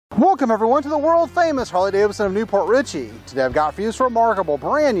Welcome everyone to the world famous Harley Davidson of Port Richey. Today I've got for you this remarkable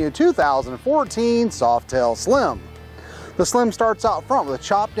brand new 2014 Softail Slim. The Slim starts out front with a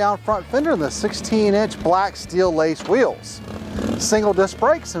chopped down front fender and the 16-inch black steel lace wheels. Single disc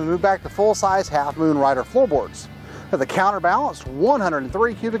brakes and move back to full-size half moon rider floorboards. The counterbalanced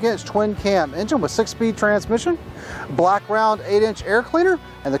 103 cubic inch twin cam engine with 6-speed transmission, black round 8-inch air cleaner,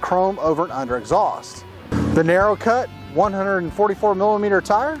 and the chrome over and under exhaust. The narrow cut 144 millimeter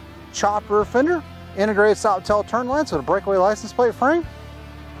tire, chopped rear fender, integrated Softail turn lens with a breakaway license plate frame,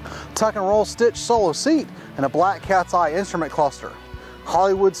 tuck and roll stitch solo seat, and a black cat's eye instrument cluster.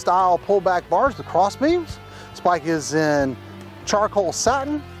 Hollywood style pullback bars with cross beams. Spike is in charcoal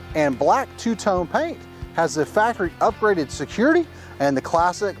satin and black two-tone paint. Has the factory upgraded security and the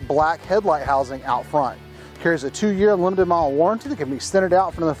classic black headlight housing out front. Carries a 2-year limited mile warranty that can be extended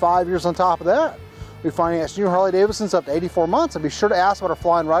out for another 5 years on top of that. We finance new Harley Davidsons up to 84 months, and be sure to ask about our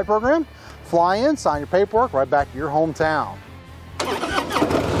Fly and Ride program. Fly in, sign your paperwork, right back to your hometown.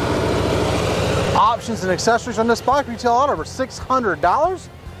 Options and accessories on this bike retail out over $600.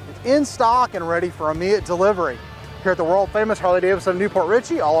 It's in stock and ready for immediate delivery. Here at the world famous Harley Davidson of Port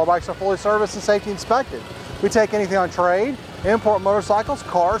Richey, all our bikes are fully serviced and safety inspected. We take anything on trade, import motorcycles,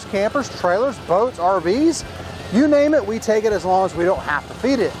 cars, campers, trailers, boats, RVs. You name it, we take it as long as we don't have to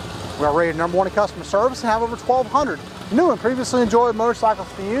feed it. We are rated #1 in customer service and have over 1,200 new and previously enjoyed motorcycles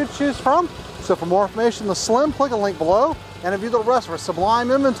for you to choose from. So for more information on the Slim, click on the link below, and to view the rest of our sublime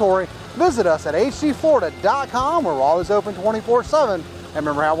inventory, visit us at hdflorida.com, where we're always open 24/7. And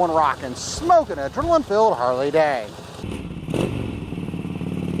remember, have one rockin', smoking, adrenaline-filled Harley day.